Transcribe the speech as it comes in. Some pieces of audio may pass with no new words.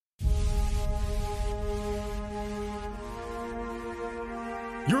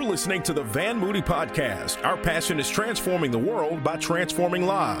You're listening to the Van Moody Podcast. Our passion is transforming the world by transforming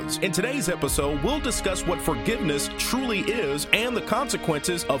lives. In today's episode, we'll discuss what forgiveness truly is and the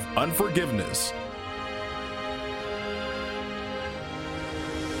consequences of unforgiveness.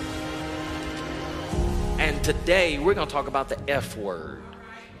 And today, we're going to talk about the F word.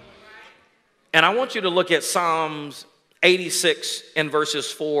 And I want you to look at Psalms 86 and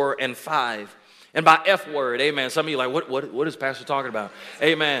verses 4 and 5. And by F word, amen. Some of you are like, what is Pastor talking about?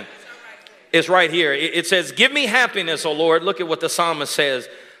 Amen. It's right here. It says, give me happiness, O Lord. Look at what the psalmist says.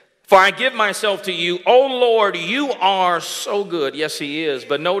 For I give myself to you. O Lord, you are so good. Yes, he is.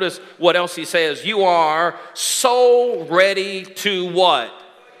 But notice what else he says. You are so ready to what?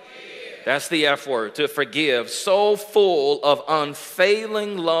 That's the F word, to forgive. So full of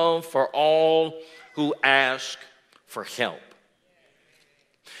unfailing love for all who ask for help.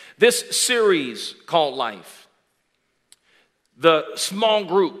 This series called Life, the small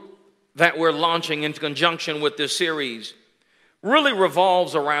group that we're launching in conjunction with this series, really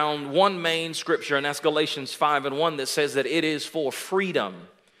revolves around one main scripture, and that's Galatians 5:1, that says that it is for freedom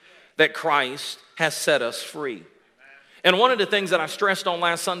that Christ has set us free. And one of the things that I stressed on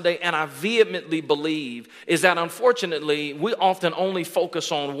last Sunday, and I vehemently believe, is that unfortunately, we often only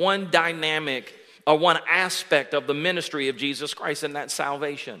focus on one dynamic or one aspect of the ministry of Jesus Christ, and that's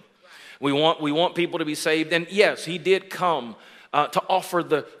salvation. We want people to be saved. And yes, he did come to offer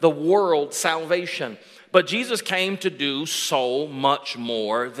the world salvation. But Jesus came to do so much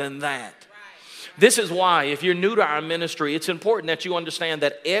more than that. This is why, if you're new to our ministry, it's important that you understand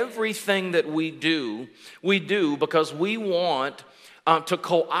that everything that we do because we want to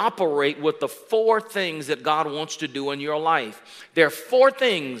cooperate with the four things that God wants to do in your life. There are four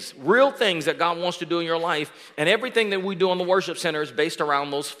things, real things that God wants to do in your life, and everything that we do in the worship center is based around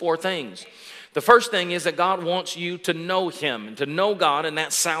those four things. The first thing is that God wants you to know him and to know God, and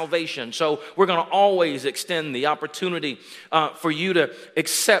that's salvation. So we're going to always extend the opportunity for you to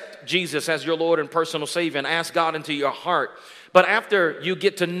accept Jesus as your Lord and personal Savior and ask God into your heart. But after you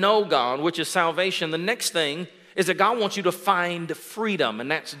get to know God, which is salvation, the next thing is that God wants you to find freedom, and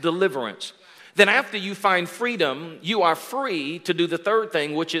that's deliverance. Then after you find freedom, you are free to do the third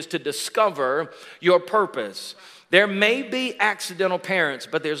thing, which is to discover your purpose. There may be accidental parents,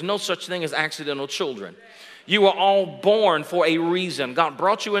 but there's no such thing as accidental children. You are all born for a reason. God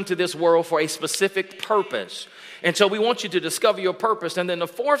brought you into this world for a specific purpose. And so we want you to discover your purpose. And then the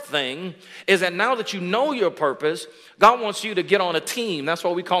fourth thing is that now that you know your purpose, God wants you to get on a team. That's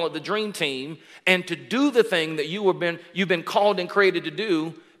why we call it the dream team. And to do the thing that you've been called and created to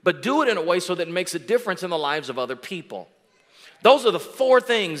do, but do it in a way so that it makes a difference in the lives of other people. Those are the four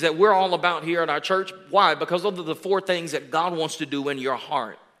things that we're all about here at our church. Why? Because those are the four things that God wants to do in your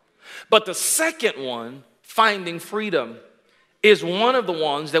heart. But the second one, finding freedom, is one of the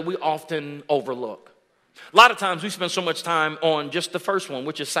ones that we often overlook. A lot of times we spend so much time on just the first one,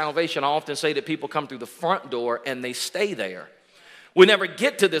 which is salvation. I often say that people come through the front door and they stay there. We never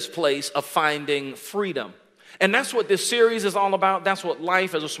get to this place of finding freedom. And that's what this series is all about. That's what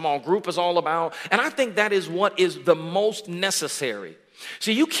life as a small group is all about. And I think that is what is the most necessary.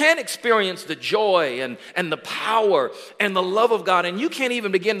 See, you can't experience the joy and the power and the love of God, and you can't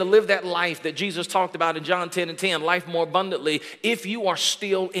even begin to live that life that Jesus talked about in John 10:10, life more abundantly, if you are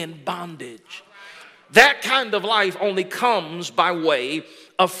still in bondage. That kind of life only comes by way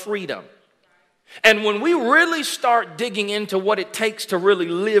of freedom. And when we really start digging into what it takes to really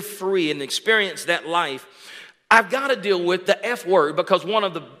live free and experience that life, I've got to deal with the F word, because one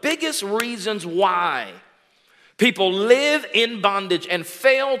of the biggest reasons why people live in bondage and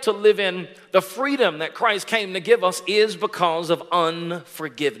fail to live in the freedom that Christ came to give us is because of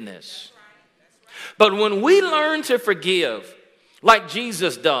unforgiveness. But when we learn to forgive like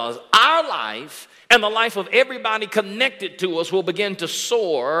Jesus does, our life and the life of everybody connected to us will begin to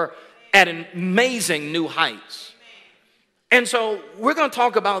soar at amazing new heights. And so we're going to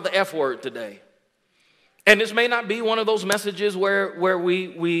talk about the F word today. And this may not be one of those messages where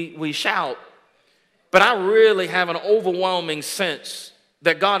we shout, but I really have an overwhelming sense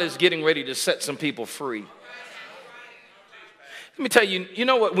that God is getting ready to set some people free. Let me tell you, you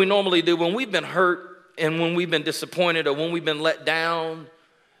know what we normally do when we've been hurt and when we've been disappointed or when we've been let down,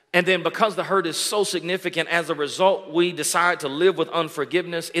 and then because the hurt is so significant, as a result, we decide to live with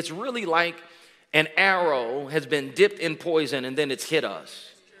unforgiveness. It's really like an arrow has been dipped in poison and then it's hit us.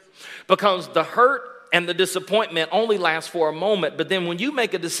 Because the hurt and the disappointment only lasts for a moment, but then when you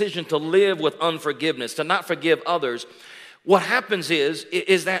make a decision to live with unforgiveness, to not forgive others, what happens is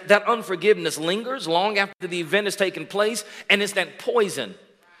that unforgiveness lingers long after the event has taken place, and it's that poison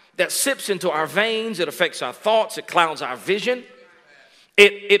that sips into our veins. It affects our thoughts. It clouds our vision.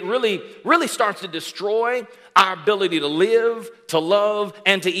 It really starts to destroy our ability to live, to love,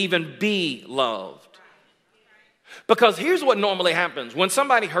 and to even be loved. Because here's what normally happens. When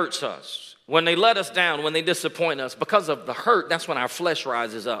somebody hurts us, when they let us down, when they disappoint us, because of the hurt, that's when our flesh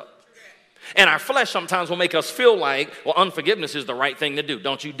rises up. And our flesh sometimes will make us feel like, well, unforgiveness is the right thing to do.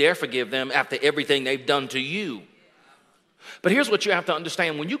 Don't you dare forgive them after everything they've done to you. But here's what you have to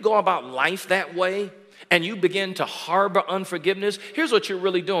understand. When you go about life that way and you begin to harbor unforgiveness, here's what you're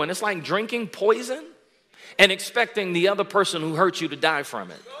really doing. It's like drinking poison and expecting the other person who hurt you to die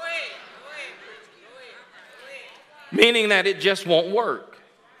from it. Meaning that it just won't work.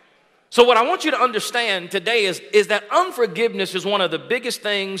 So what I want you to understand today is that unforgiveness is one of the biggest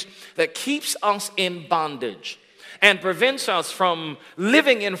things that keeps us in bondage and prevents us from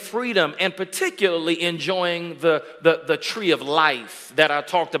living in freedom and particularly enjoying the tree of life that I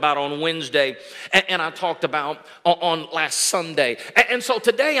talked about on Wednesday and I talked about on last Sunday. And so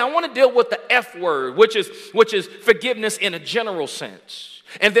today I want to deal with the F word, which is forgiveness in a general sense.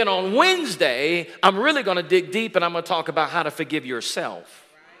 And then on Wednesday, I'm really going to dig deep and I'm going to talk about how to forgive yourself.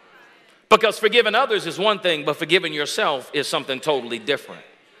 Because forgiving others is one thing, but forgiving yourself is something totally different.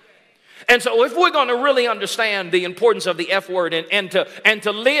 And so if we're going to really understand the importance of the F word and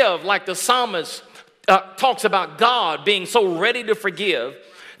to live like the psalmist talks about God being so ready to forgive,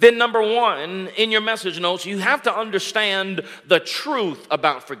 then number one, in your message notes, you have to understand the truth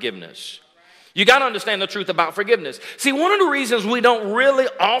about forgiveness. You got to understand the truth about forgiveness. See, one of the reasons we don't really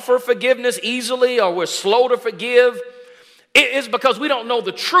offer forgiveness easily or we're slow to forgive is because we don't know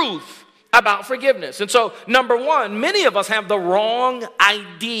the truth about forgiveness. And so, number one, many of us have the wrong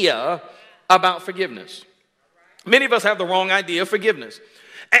idea about forgiveness. Many of us have the wrong idea of forgiveness.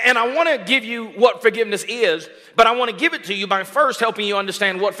 And I want to give you what forgiveness is, but I want to give it to you by first helping you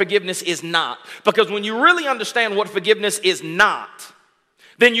understand what forgiveness is not. Because when you really understand what forgiveness is not,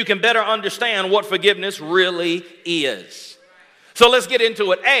 then you can better understand what forgiveness really is. So let's get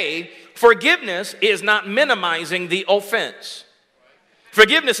into it. A, forgiveness is not minimizing the offense.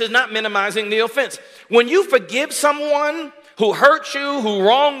 Forgiveness is not minimizing the offense. When you forgive someone who hurt you, who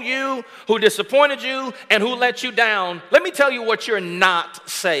wronged you, who disappointed you, and who let you down, let me tell you what you're not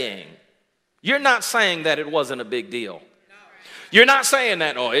saying. You're not saying that it wasn't a big deal. You're not saying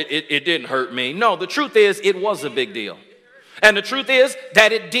that, oh, it didn't hurt me. No, the truth is it was a big deal. And the truth is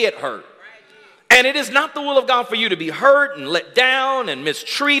that it did hurt. And it is not the will of God for you to be hurt and let down and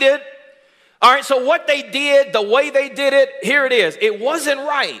mistreated. All right, so what they did, the way they did it, here it is. It wasn't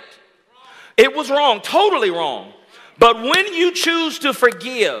right. It was wrong, totally wrong. But when you choose to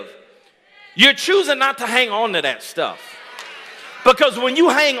forgive, you're choosing not to hang on to that stuff. Because when you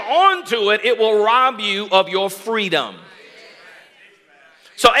hang on to it, it will rob you of your freedom.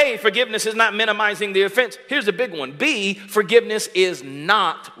 So A, forgiveness is not minimizing the offense. Here's the big one. B, forgiveness is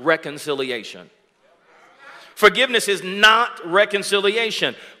not reconciliation. Forgiveness is not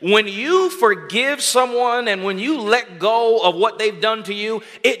reconciliation. When you forgive someone and when you let go of what they've done to you,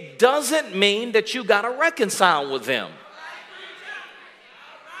 it doesn't mean that you got to reconcile with them.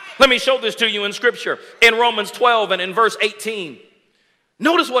 Let me show this to you in Scripture. In Romans 12 and in verse 18.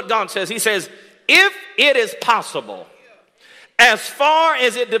 Notice what God says. He says, if it is possible, as far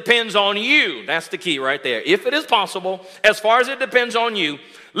as it depends on you, that's the key right there. If it is possible, as far as it depends on you,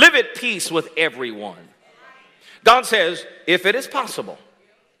 live at peace with everyone. God says, if it is possible,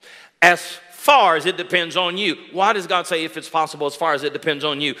 as far as it depends on you. Why does God say if it's possible, as far as it depends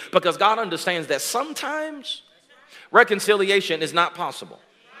on you? Because God understands that sometimes reconciliation is not possible.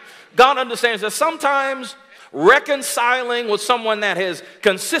 God understands that sometimes reconciling with someone that has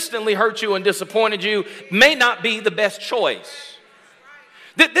consistently hurt you and disappointed you may not be the best choice.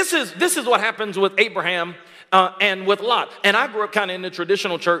 This is what happens with Abraham and with Lot. And I grew up kind of in the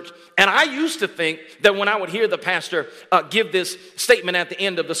traditional church, and I used to think that when I would hear the pastor give this statement at the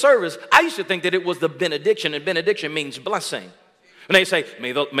end of the service, I used to think that it was the benediction, and benediction means blessing. And they say,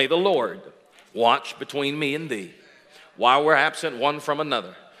 may the Lord watch between me and thee while we're absent one from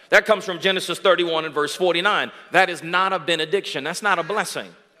another. That comes from Genesis 31 and verse 49. That is not a benediction. That's not a blessing.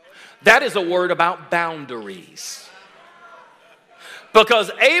 That is a word about boundaries.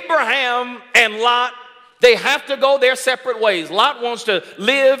 Because Abraham and Lot, they have to go their separate ways. Lot wants to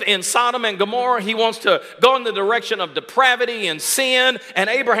live in Sodom and Gomorrah. He wants to go in the direction of depravity and sin. And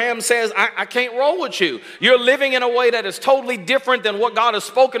Abraham says, I can't roll with you. You're living in a way that is totally different than what God has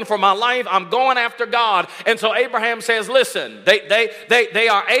spoken for my life. I'm going after God. And so Abraham says, listen, they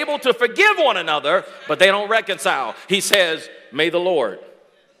are able to forgive one another, but they don't reconcile. He says, may the Lord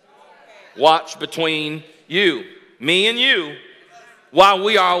watch between you, me and you, while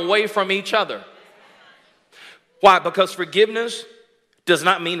we are away from each other. Why? Because forgiveness does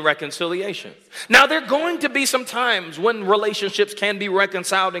not mean reconciliation. Now, there are going to be some times when relationships can be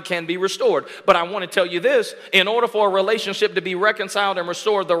reconciled and can be restored. But I want to tell you this, in order for a relationship to be reconciled and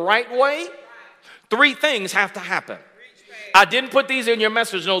restored the right way, 3 things have to happen. I didn't put these in your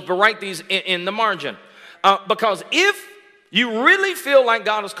message notes, but write these in the margin. Because if you really feel like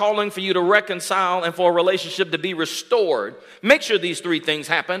God is calling for you to reconcile and for a relationship to be restored, make sure these 3 things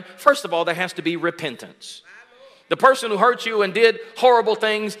happen. First of all, there has to be repentance. The person who hurt you and did horrible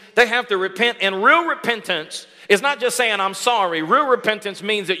things, they have to repent. And real repentance is not just saying, I'm sorry. Real repentance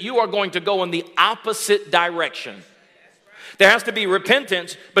means that you are going to go in the opposite direction. There has to be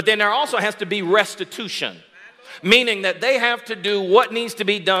repentance, but then there also has to be restitution, meaning that they have to do what needs to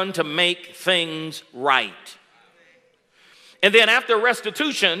be done to make things right. And then after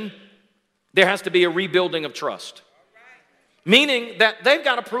restitution, there has to be a rebuilding of trust. Meaning that they've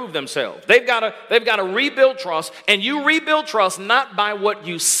got to prove themselves. They've got to rebuild trust. And you rebuild trust not by what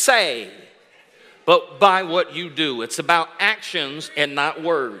you say, but by what you do. It's about actions and not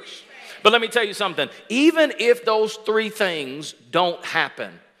words. But let me tell you something. Even if those 3 things don't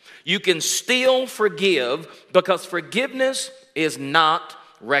happen, you can still forgive, because forgiveness is not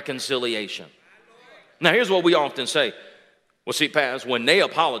reconciliation. Now, here's what we often say. Well, see, Paz, when they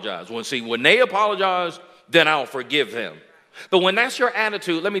apologize, then I'll forgive them. But when that's your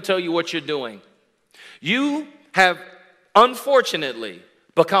attitude, let me tell you what you're doing. You have, unfortunately,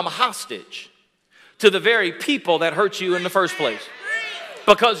 become hostage to the very people that hurt you in the first place.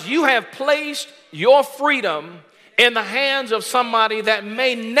 Because you have placed your freedom in the hands of somebody that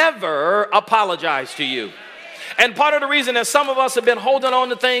may never apologize to you. And part of the reason that some of us have been holding on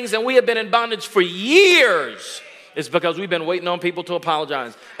to things and we have been in bondage for years is because we've been waiting on people to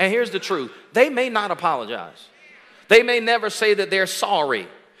apologize. And here's the truth. They may not apologize. They may never say that they're sorry.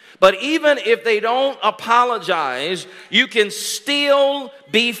 But even if they don't apologize, you can still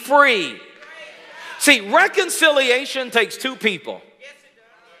be free. See, reconciliation takes 2 people.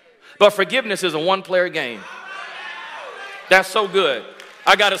 But forgiveness is a 1-player game. That's so good.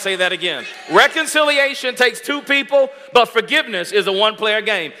 I got to say that again. Reconciliation takes 2 people, but forgiveness is a 1-player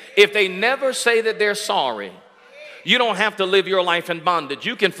game. If they never say that they're sorry, you don't have to live your life in bondage.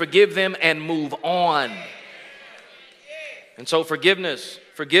 You can forgive them and move on. And so forgiveness,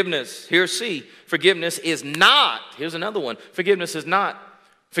 here's C, forgiveness is not, here's another one, forgiveness is not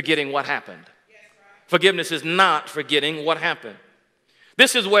forgetting what happened. Forgiveness is not forgetting what happened.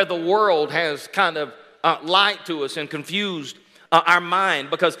 This is where the world has kind of lied to us and confused our mind,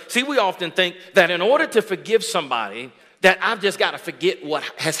 because, see, we often think that in order to forgive somebody, that I've just got to forget what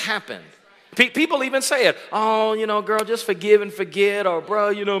has happened. People even say it, oh, girl, just forgive and forget, or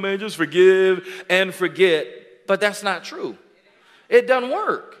bro, man, just forgive and forget. But that's not true. It doesn't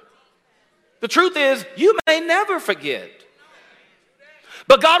work. The truth is, you may never forget.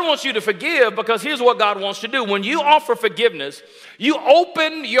 But God wants you to forgive, because here's what God wants to do. When you offer forgiveness, you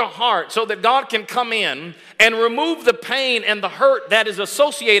open your heart so that God can come in and remove the pain and the hurt that is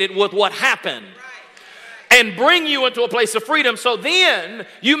associated with what happened and bring you into a place of freedom. So then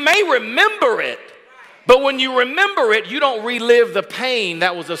you may remember it, but when you remember it, you don't relive the pain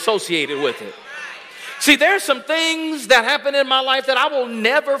that was associated with it. See, there's some things that happened in my life that I will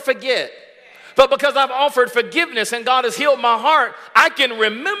never forget. But because I've offered forgiveness and God has healed my heart, I can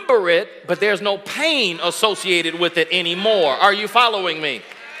remember it, but there's no pain associated with it anymore. Are you following me?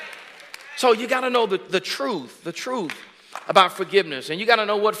 So you got to know the truth about forgiveness. And you got to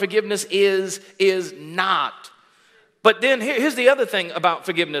know what forgiveness is not. But then here's the other thing about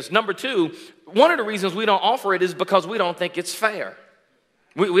forgiveness. Number 2, one of the reasons we don't offer it is because we don't think it's fair.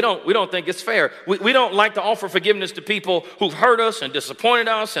 We don't think it's fair. We don't like to offer forgiveness to people who've hurt us and disappointed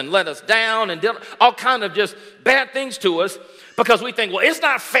us and let us down and did all kind of just bad things to us, because we think, well, it's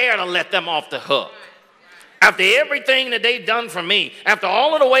not fair to let them off the hook. After everything that they've done for me, after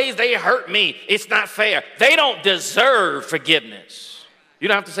all of the ways they hurt me, it's not fair. They don't deserve forgiveness. You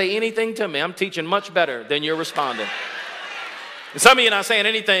don't have to say anything to me. I'm teaching much better than you're responding. And some of you are not saying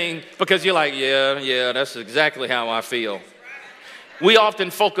anything because you're like, yeah, that's exactly how I feel. We often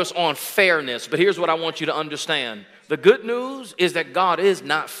focus on fairness, but here's what I want you to understand. The good news is that God is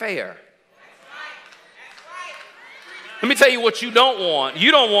not fair. Let me tell you what you don't want. You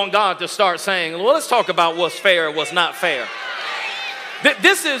don't want God to start saying, well, let's talk about what's fair and what's not fair.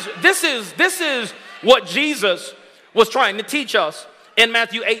 This is what Jesus was trying to teach us in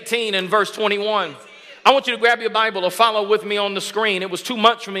Matthew 18 and verse 21. I want you to grab your Bible or follow with me on the screen. It was too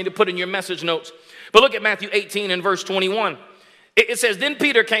much for me to put in your message notes. But look at Matthew 18 and verse 21. It says, then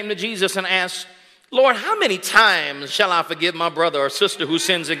Peter came to Jesus and asked, Lord, how many times shall I forgive my brother or sister who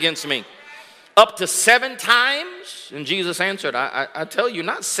sins against me? up to 7 times? And Jesus answered, I tell you,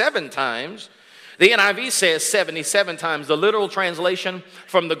 not 7 times. The NIV says 77 times. The literal translation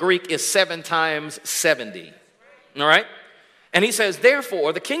from the Greek is 7 times 70. All right? And he says,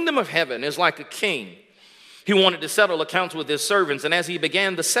 therefore, the kingdom of heaven is like a king. He wanted to settle accounts with his servants. And as he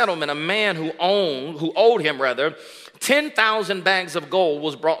began the settlement, a man who owed him 10,000 bags of gold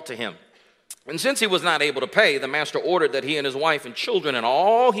was brought to him. And since he was not able to pay, the master ordered that he and his wife and children and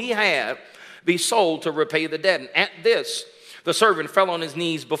all he had be sold to repay the debt. And at this, the servant fell on his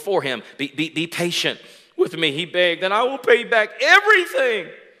knees before him. Be patient with me, he begged, and I will pay back everything.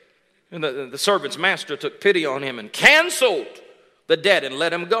 And the servant's master took pity on him and canceled the debt and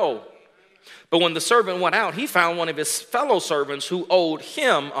let him go. But when the servant went out, he found one of his fellow servants who owed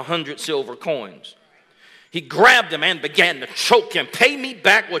him 100 silver coins. He grabbed him and began to choke him. Pay me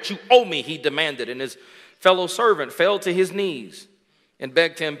back what you owe me, he demanded. And his fellow servant fell to his knees and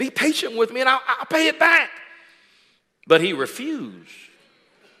begged him, be patient with me and I'll pay it back. But he refused.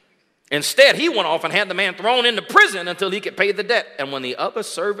 Instead, he went off and had the man thrown into prison until he could pay the debt. And when the other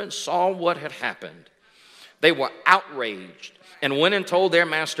servants saw what had happened, they were outraged and went and told their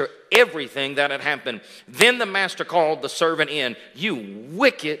master everything that had happened. Then the master called the servant in. You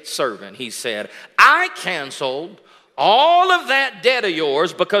wicked servant, he said. I canceled all of that debt of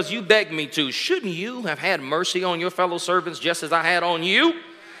yours because you begged me to. Shouldn't you have had mercy on your fellow servants just as I had on you?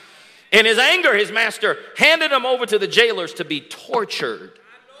 In his anger, his master handed him over to the jailers to be tortured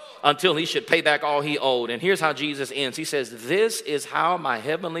until he should pay back all he owed. And here's how Jesus ends. He says, this is how my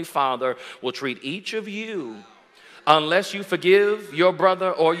heavenly Father will treat each of you unless you forgive your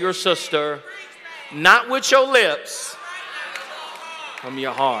brother or your sister, not with your lips, from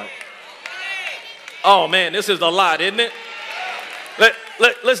your heart. Oh man, this is a lot, isn't it?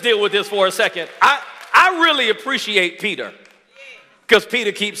 Let's deal with this for a second. I really appreciate Peter because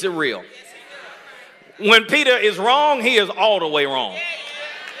Peter keeps it real. When Peter is wrong, he is all the way wrong.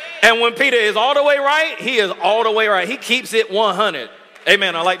 And when Peter is all the way right, he is all the way right. He keeps it 100.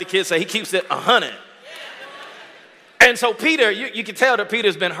 Amen. I like the kids say he keeps it 100. And so Peter, you can tell that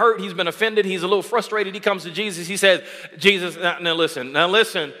Peter's been hurt. He's been offended. He's a little frustrated. He comes to Jesus. He says, Jesus, now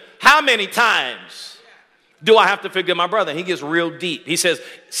listen. How many times do I have to forgive my brother? And he gets real deep. He says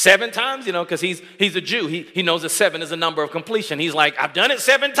 7 times, because he's a Jew. He knows that 7 is a number of completion. He's like, I've done it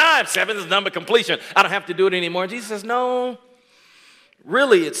 7 times. 7 is a number of completion. I don't have to do it anymore. And Jesus says, no.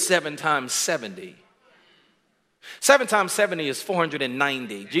 Really, it's 7 times 70. 7 times 70 is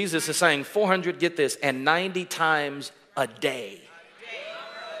 490. Jesus is saying 400, get this, and 90 times a day.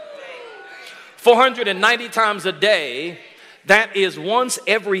 490 times a day, that is once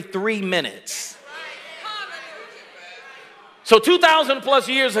every 3 minutes. So 2,000 plus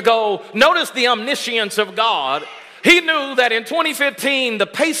years ago, notice the omniscience of God. He knew that in 2015, the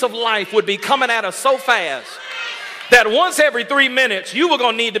pace of life would be coming at us so fast that once every 3 minutes, you were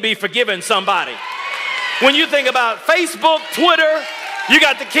going to need to be forgiving somebody. When you think about Facebook, Twitter, you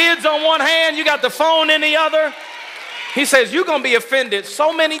got the kids on one hand, you got the phone in the other. He says you're going to be offended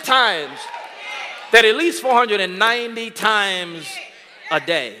so many times that at least 490 times a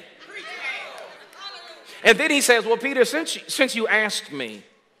day. And then he says, well, Peter, since you asked me,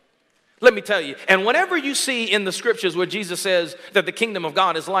 let me tell you. And whenever you see in the scriptures where Jesus says that the kingdom of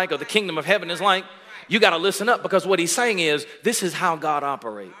God is like, or the kingdom of heaven is like, you got to listen up, because what he's saying is this is how God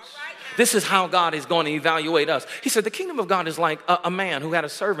operates. This is how God is going to evaluate us. He said the kingdom of God is like a man who had a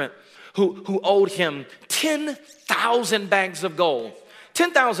servant who owed him 10,000 bags of gold.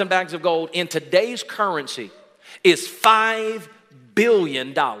 10,000 bags of gold in today's currency is $5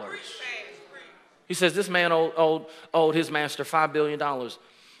 billion. He says this man owed his master $5 billion.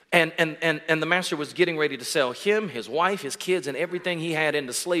 And the master was getting ready to sell him, his wife, his kids, and everything he had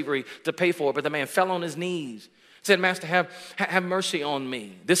into slavery to pay for it. But the man fell on his knees, said, Master, have mercy on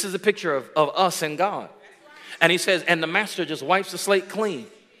me. This is a picture of us and God. And he says, and the master just wipes the slate clean.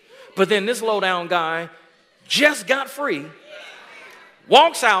 But then this low-down guy just got free,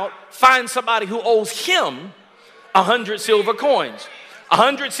 walks out, finds somebody who owes him 100 silver coins.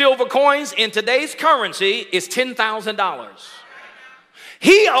 100 silver coins in today's currency is $10,000.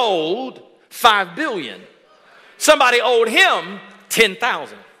 He owed $5 billion. Somebody owed him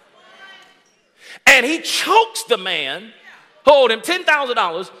 10,000. And he chokes the man who owed him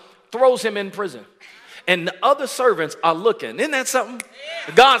 $10,000, throws him in prison. And the other servants are looking. Isn't that something?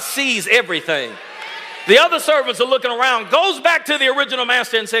 God sees everything. The other servants are looking around, goes back to the original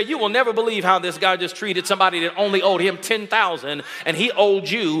master and said, you will never believe how this guy just treated somebody that only owed him 10,000 and he owed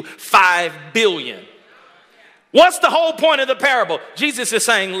you $5 billion. What's the whole point of the parable? Jesus is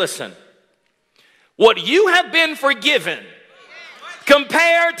saying, listen, what you have been forgiven,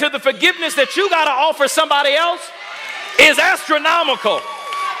 compared to the forgiveness that you got to offer somebody else is astronomical.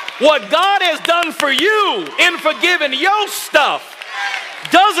 What God has done for you in forgiving your stuff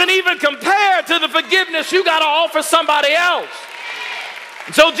doesn't even compare to the forgiveness you got to offer somebody else.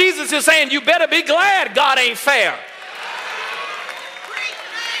 So Jesus is saying, you better be glad God ain't fair.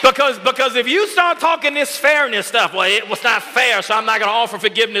 Because if you start talking this fairness stuff, well, it was not fair, so I'm not going to offer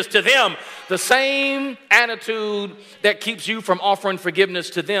forgiveness to them. The same attitude that keeps you from offering forgiveness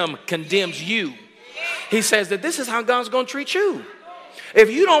to them condemns you. He says that this is how God's going to treat you.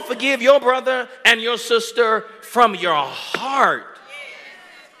 If you don't forgive your brother and your sister from your heart.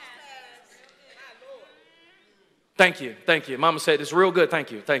 Thank you. Mama said it's real good.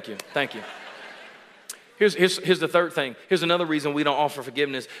 Thank you. Here's the third thing. Here's another reason we don't offer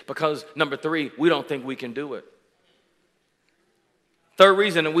forgiveness, because number 3, we don't think we can do it. Third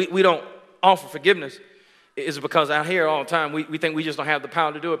reason we don't offer forgiveness is because out here all the time we think we just don't have the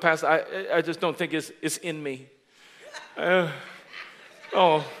power to do it. Pastor, I just don't think it's in me.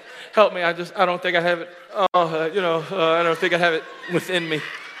 Oh, help me. I don't think I have it. I don't think I have it within me.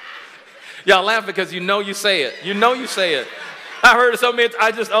 Y'all laugh because you say it. You say it. I heard it so many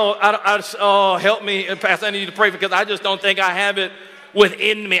times. Help me, Pastor, I need you to pray because I just don't think I have it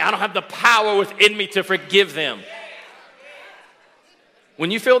within me. I don't have the power within me to forgive them. When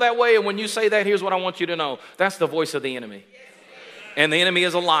you feel that way and when you say that, here's what I want you to know. That's the voice of the enemy. And the enemy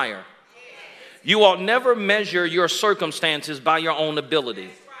is a liar. You ought never measure your circumstances by your own ability.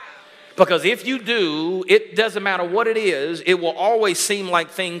 Because if you do, it doesn't matter what it is, it will always seem like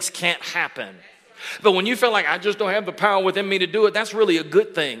things can't happen. But when you feel like I just don't have the power within me to do it, that's really a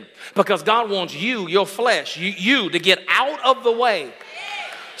good thing. Because God wants you, your flesh, you to get out of the way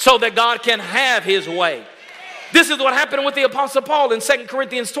so that God can have his way. This is what happened with the Apostle Paul in 2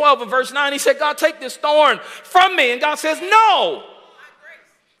 Corinthians 12 and verse 9. He said, God, take this thorn from me. And God says, no.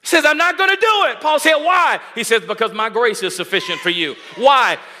 He says, I'm not going to do it. Paul said, why? He says, because my grace is sufficient for you.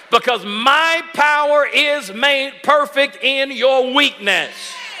 Why? Because my power is made perfect in your weakness.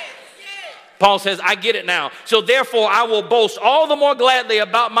 Paul says, I get it now. So therefore, I will boast all the more gladly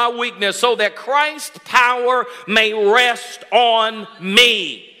about my weakness so that Christ's power may rest on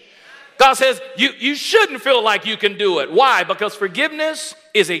me. God says, you shouldn't feel like you can do it. Why? Because forgiveness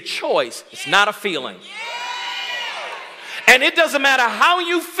is a choice. It's not a feeling. And it doesn't matter how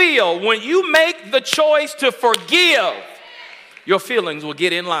you feel. When you make the choice to forgive, your feelings will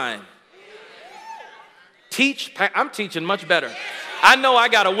get in line. I'm teaching much better. I know I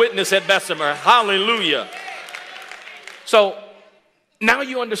got a witness at Bessemer. Hallelujah. So now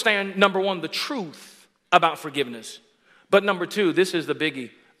you understand, number 1, the truth about forgiveness. But number 2, this is the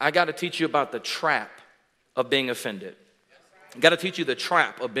biggie. I got to teach you about the trap of being offended. I got to teach you the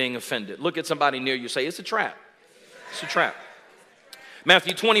trap of being offended. Look at somebody near you. Say, it's a trap. It's a trap.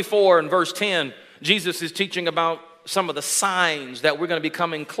 Matthew 24 and verse 10, Jesus is teaching about some of the signs that we're going to be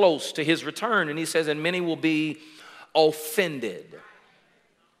coming close to his return. And he says, and many will be offended.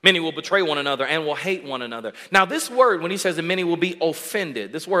 Many will betray one another and will hate one another. Now this word, when he says that many will be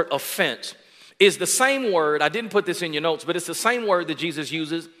offended, this word offense is the same word. I didn't put this in your notes, but it's the same word that Jesus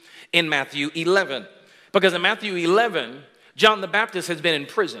uses in Matthew 11. Because in Matthew 11, John the Baptist has been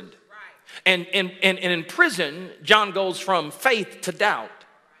imprisoned. And in prison, John goes from faith to doubt.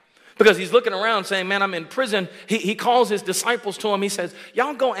 Because he's looking around saying, man, I'm in prison. He calls his disciples to him. He says,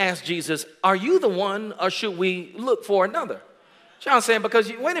 y'all go ask Jesus, are you the one or should we look for another? John's saying,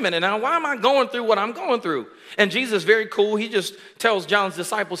 wait a minute now, why am I going through what I'm going through? And Jesus, very cool, he just tells John's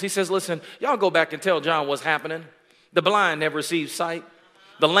disciples, he says, listen, y'all go back and tell John what's happening. The blind have received sight.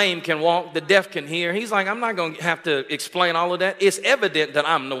 The lame can walk. The deaf can hear. He's like, I'm not going to have to explain all of that. It's evident that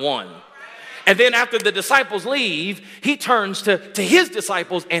I'm the one. And then after the disciples leave, he turns to his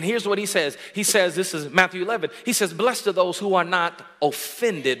disciples, and here's what he says. He says, this is Matthew 11. He says, blessed are those who are not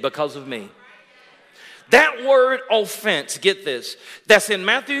offended because of me. That word offense, get this, that's in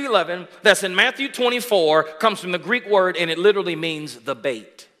Matthew 11, that's in Matthew 24, comes from the Greek word, and it literally means the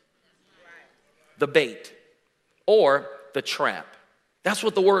bait. The bait, or the trap. That's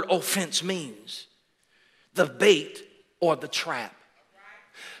what the word offense means. The bait or the trap.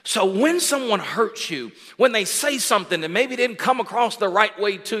 So when someone hurts you, when they say something that maybe didn't come across the right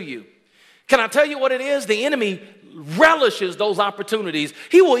way to you, can I tell you what it is? The enemy relishes those opportunities.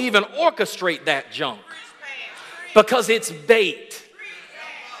 He will even orchestrate that junk because it's bait,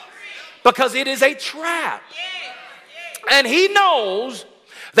 because it is a trap. And he knows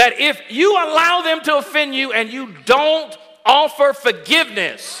that if you allow them to offend you and you don't offer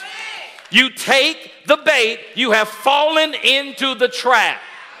forgiveness, you take the bait, you have fallen into the trap.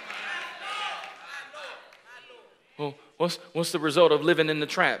 What's the result of living in the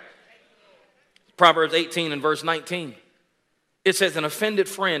trap? Proverbs 18 and verse 19. It says, an offended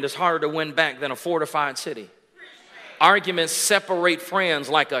friend is harder to win back than a fortified city. Arguments separate friends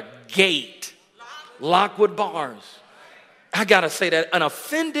like a gate locked with bars. I got to say that an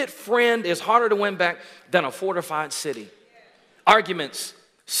offended friend is harder to win back than a fortified city. Arguments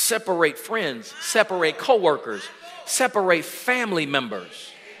separate friends, separate coworkers, separate family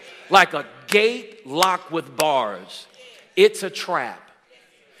members like a gate locked with bars. It's a trap.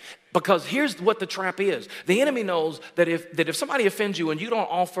 Because here's what the trap is. The enemy knows that if somebody offends you and you don't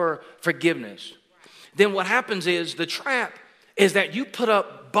offer forgiveness, then what happens is the trap is that you put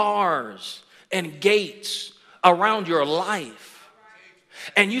up bars and gates around your life.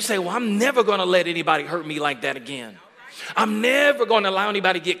 And you say, well, I'm never going to let anybody hurt me like that again. I'm never going to allow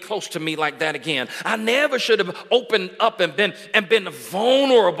anybody to get close to me like that again. I never should have opened up and been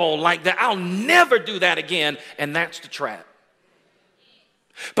vulnerable like that. I'll never do that again. And that's the trap.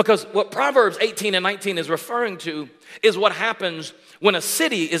 Because what Proverbs 18 and 19 is referring to is what happens when a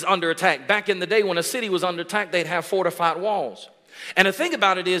city is under attack. Back in the day when a city was under attack, they'd have fortified walls. And the thing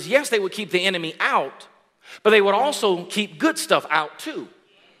about it is, yes, they would keep the enemy out, but they would also keep good stuff out too.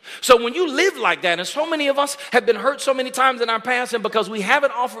 So when you live like that, and so many of us have been hurt so many times in our past, and because we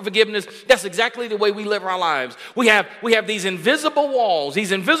haven't offered forgiveness, that's exactly the way we live our lives. We have these invisible walls,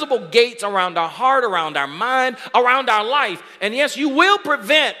 these invisible gates around our heart, around our mind, around our life. And yes, you will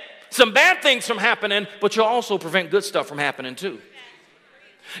prevent some bad things from happening, but you'll also prevent good stuff from happening too.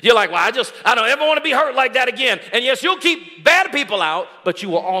 You're like, well, I don't ever want to be hurt like that again. And yes, you'll keep bad people out, but you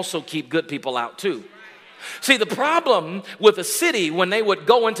will also keep good people out too. See, the problem with a city when they would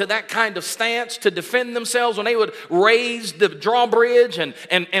go into that kind of stance to defend themselves, when they would raise the drawbridge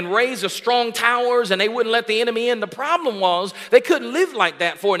and raise the strong towers and they wouldn't let the enemy in, the problem was they couldn't live like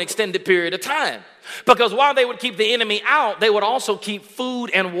that for an extended period of time. Because while they would keep the enemy out, they would also keep food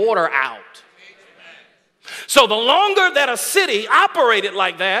and water out. So the longer that a city operated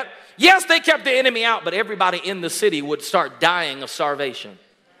like that, yes, they kept the enemy out, but everybody in the city would start dying of starvation.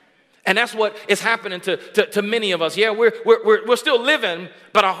 And that's what is happening to many of us. Yeah, we're still living,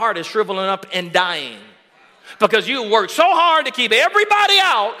 but our heart is shriveling up and dying. Because you work so hard to keep everybody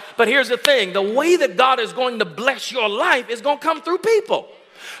out. But here's the thing. The way that God is going to bless your life is going to come through people.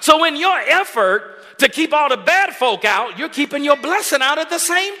 So in your effort to keep all the bad folk out, you're keeping your blessing out at the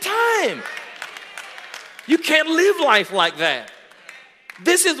same time. You can't live life like that.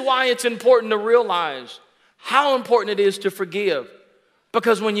 This is why it's important to realize how important it is to forgive.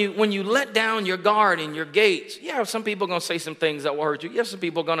 Because when you let down your guard and your gates, yeah, some people are going to say some things that will hurt you. Yes, some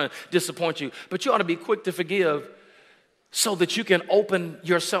people are going to disappoint you. But you ought to be quick to forgive so that you can open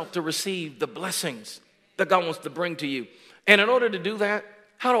yourself to receive the blessings that God wants to bring to you. And in order to do that,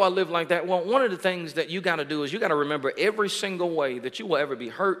 how do I live like that? Well, one of the things that you got to do is you got to remember every single way that you will ever be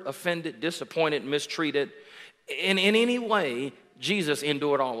hurt, offended, disappointed, mistreated. In any way, Jesus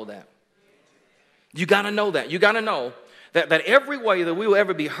endured all of that. You got to know that. You got to know that every way that we will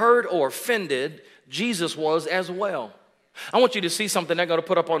ever be hurt or offended, Jesus was as well. I want you to see something they're going to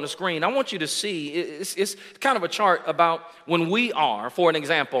put up on the screen. I want you to see, it's kind of a chart about when we are, for an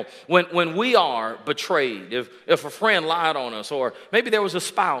example, when we are betrayed, if a friend lied on us, or maybe there was a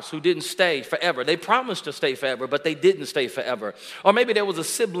spouse who didn't stay forever. They promised to stay forever, but they didn't stay forever. Or maybe there was a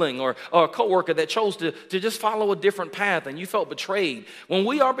sibling or a coworker that chose to just follow a different path and you felt betrayed. When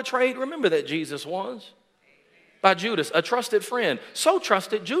we are betrayed, remember that Jesus was. By Judas, a trusted friend. So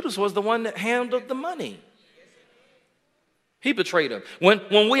trusted, Judas was the one that handled the money. He betrayed him.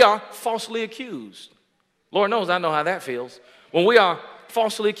 When we are falsely accused, Lord knows I know how that feels. When we are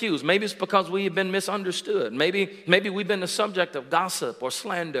falsely accused, maybe it's because we have been misunderstood. Maybe we've been the subject of gossip or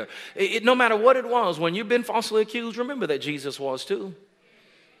slander. No matter what it was, when you've been falsely accused, remember that Jesus was too.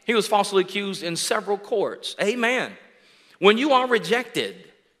 He was falsely accused in several courts. Amen. When you are rejected,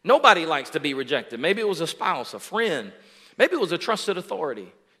 nobody likes to be rejected. Maybe it was a spouse, a friend. Maybe it was a trusted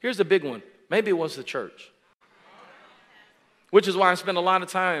authority. Here's the big one. Maybe it was the church. Which is why I spend a lot of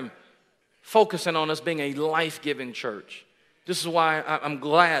time focusing on us being a life-giving church. This is why I'm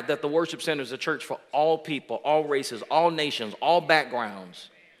glad that the worship center is a church for all people, all races, all nations, all backgrounds.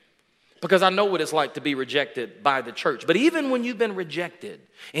 Because I know what it's like to be rejected by the church. But even when you've been rejected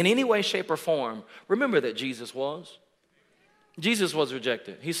in any way, shape, or form, remember that Jesus was. Jesus was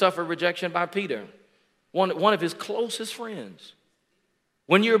rejected. He suffered rejection by Peter, one of his closest friends.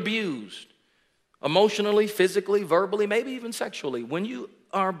 When you're abused, emotionally, physically, verbally, maybe even sexually, when you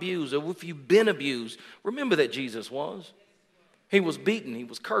are abused or if you've been abused, remember that Jesus was. He was beaten, he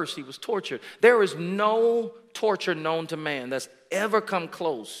was cursed, he was tortured. There is no torture known to man that's ever come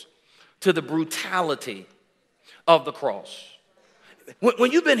close to the brutality of the cross.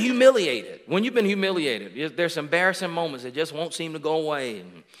 When you've been humiliated, there's embarrassing moments that just won't seem to go away.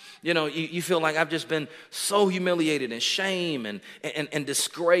 And, you feel like I've just been so humiliated, and shame and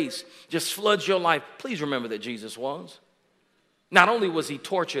disgrace just floods your life. Please remember that Jesus was. Not only was he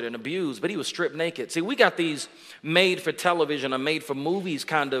tortured and abused, but he was stripped naked. See, we got these made for television or made for movies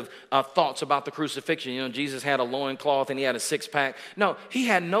kind of thoughts about the crucifixion. Jesus had a loincloth and he had a six-pack. No, he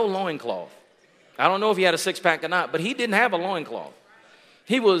had no loincloth. I don't know if he had a six-pack or not, but he didn't have a loincloth.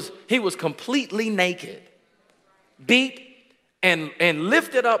 He was completely naked, beat and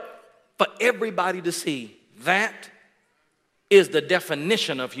lifted up for everybody to see. That is the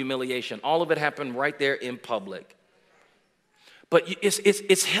definition of humiliation. All of it happened right there in public. But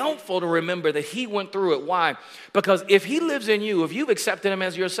it's helpful to remember that he went through it. Why? Because if he lives in you, if you've accepted him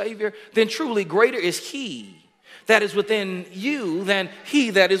as your Savior, then truly greater is he that is within you than he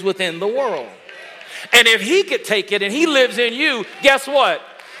that is within the world. And if he could take it and he lives in you, guess what?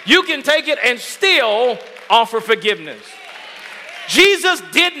 You can take it and still offer forgiveness. Jesus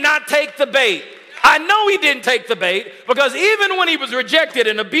did not take the bait. I know he didn't take the bait, because even when he was rejected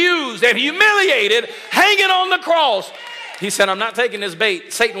and abused and humiliated, hanging on the cross, he said, I'm not taking this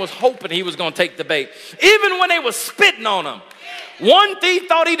bait. Satan was hoping he was going to take the bait. Even when they were spitting on him, one thief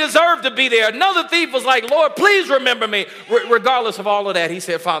thought he deserved to be there. Another thief was like, Lord, please remember me. Regardless of all of that, he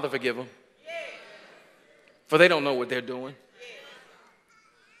said, Father, forgive them, for they don't know what they're doing.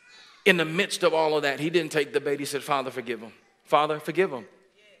 In the midst of all of that, he didn't take the bait. He said, Father, forgive them. Father, forgive them.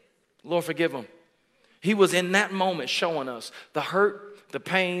 Lord, forgive them. He was in that moment showing us the hurt, the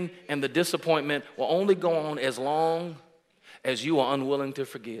pain, and the disappointment will only go on as long as you are unwilling to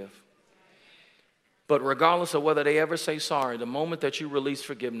forgive. But regardless of whether they ever say sorry, the moment that you release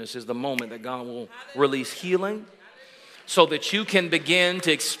forgiveness is the moment that God will release healing, so that you can begin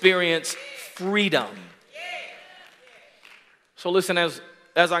to experience freedom. So listen, as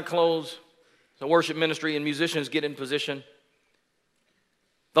I close, the worship ministry and musicians get in position.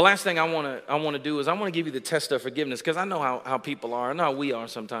 The last thing I want to do is I want to give you the test of forgiveness, because I know how people are. I know how we are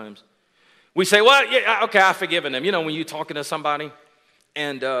sometimes. We say, well, yeah, okay, I've forgiven them. When you're talking to somebody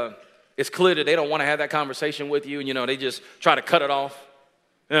and it's clear that they don't want to have that conversation with you, and, they just try to cut it off.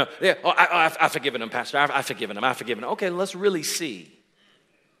 I've forgiven them, Pastor. I've forgiven them. Okay, let's really see.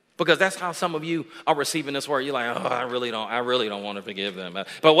 Because that's how some of you are receiving this word. You're like, oh, I really don't want to forgive them.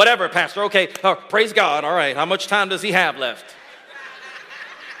 But whatever, Pastor. Okay, praise God. All right, how much time does he have left?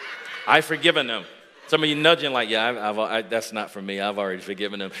 I've forgiven them. Some of you nudging like, yeah, that's not for me. I've already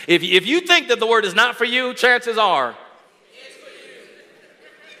forgiven them. If you think that the word is not for you, chances are it's for you.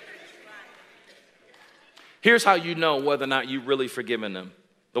 Here's how you know whether or not you've really forgiven them.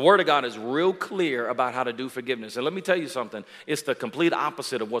 The word of God is real clear about how to do forgiveness. And let me tell you something. It's the complete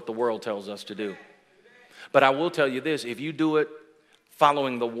opposite of what the world tells us to do. But I will tell you this. If you do it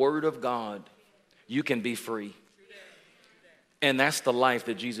following the word of God, you can be free. And that's the life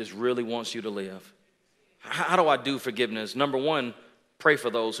that Jesus really wants you to live. How do I do forgiveness? Number one, pray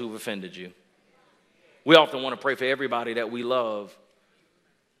for those who've offended you. We often want to pray for everybody that we love.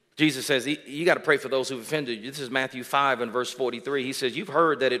 Jesus says, you got to pray for those who've offended you. This is Matthew 5 and verse 43. He says, you've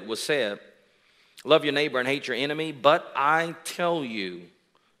heard that it was said, love your neighbor and hate your enemy. But I tell you,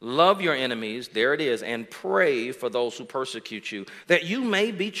 love your enemies, there it is, and pray for those who persecute you, that you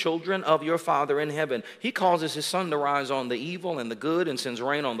may be children of your Father in heaven. He causes his sun to rise on the evil and the good, and sends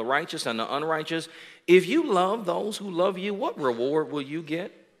rain on the righteous and the unrighteous. If you love those who love you, what reward will you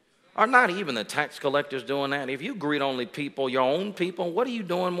get? Are not even the tax collectors doing that? If you greet only people, your own people, what are you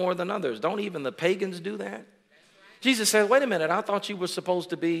doing more than others? Don't even the pagans do that? Jesus said, wait a minute, I thought you were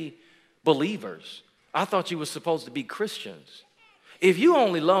supposed to be believers. I thought you were supposed to be Christians. If you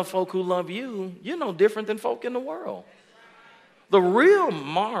only love folk who love you, you're no different than folk in the world. The real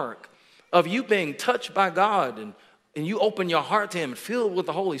mark of you being touched by God and you open your heart to him, filled with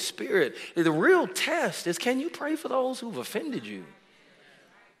the Holy Spirit, the real test is, can you pray for those who've offended you?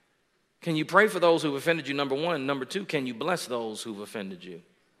 Can you pray for those who've offended you, number one? Number two, can you bless those who've offended you?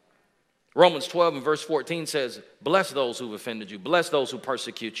 Romans 12 and verse 14 says, bless those who've offended you. Bless those who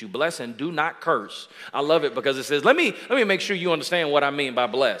persecute you. Bless and do not curse. I love it because it says, let me make sure you understand what I mean by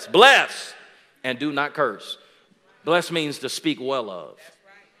bless. Bless and do not curse. Bless means to speak well of.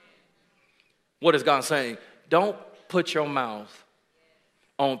 What is God saying? Don't put your mouth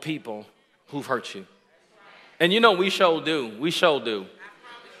on people who've hurt you. And we sure do. We sure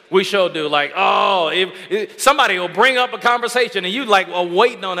do. Like, if somebody will bring up a conversation and you like, well,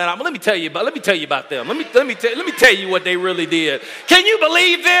 waiting on that. Let me tell you about them. Let me tell you what they really did. Can you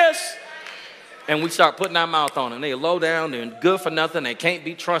believe this? And we start putting our mouth on them. They're low down, they're good for nothing, they can't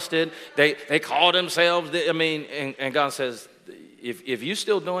be trusted. They call themselves, and God says, if you're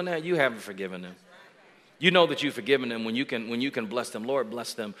still doing that, you haven't forgiven them. You know that you've forgiven them when you can bless them. Lord,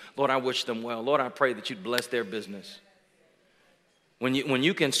 bless them. Lord, I wish them well. Lord, I pray that you'd bless their business. When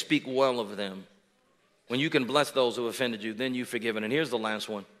you can speak well of them, when you can bless those who offended you, then you've forgiven. And here's the last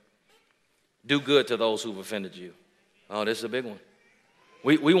one. Do good to those who've offended you. Oh, this is a big one.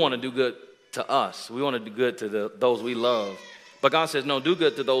 We want to do good to us. We want to do good to those we love. But God says, no, do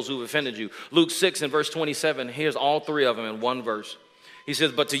good to those who've offended you. Luke 6 and verse 27, here's all three of them in one verse. He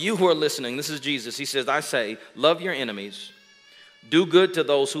says, but to you who are listening, this is Jesus. He says, I say, love your enemies. Do good to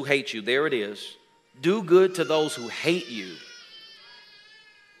those who hate you. There it is. Do good to those who hate you.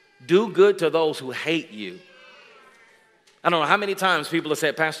 Do good to those who hate you. I don't know how many times people have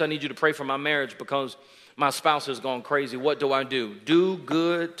said, Pastor, I need you to pray for my marriage because my spouse has gone crazy. What do? Do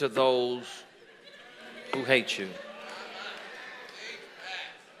good to those who hate you.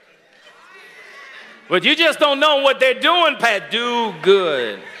 But you just don't know what they're doing, Pat. Do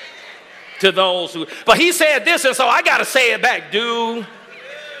good to those who... But he said this, and so I got to say it back. Do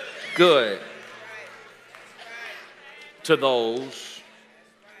good to those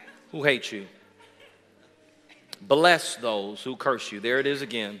who hate you. Bless those who curse you. There it is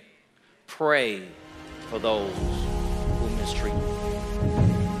again. Pray for those who mistreat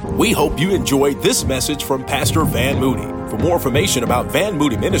you. We hope you enjoyed this message from Pastor Van Moody. For more information about Van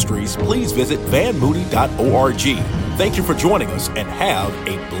Moody Ministries, please visit vanmoody.org. Thank you for joining us and have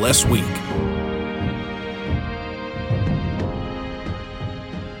a blessed week.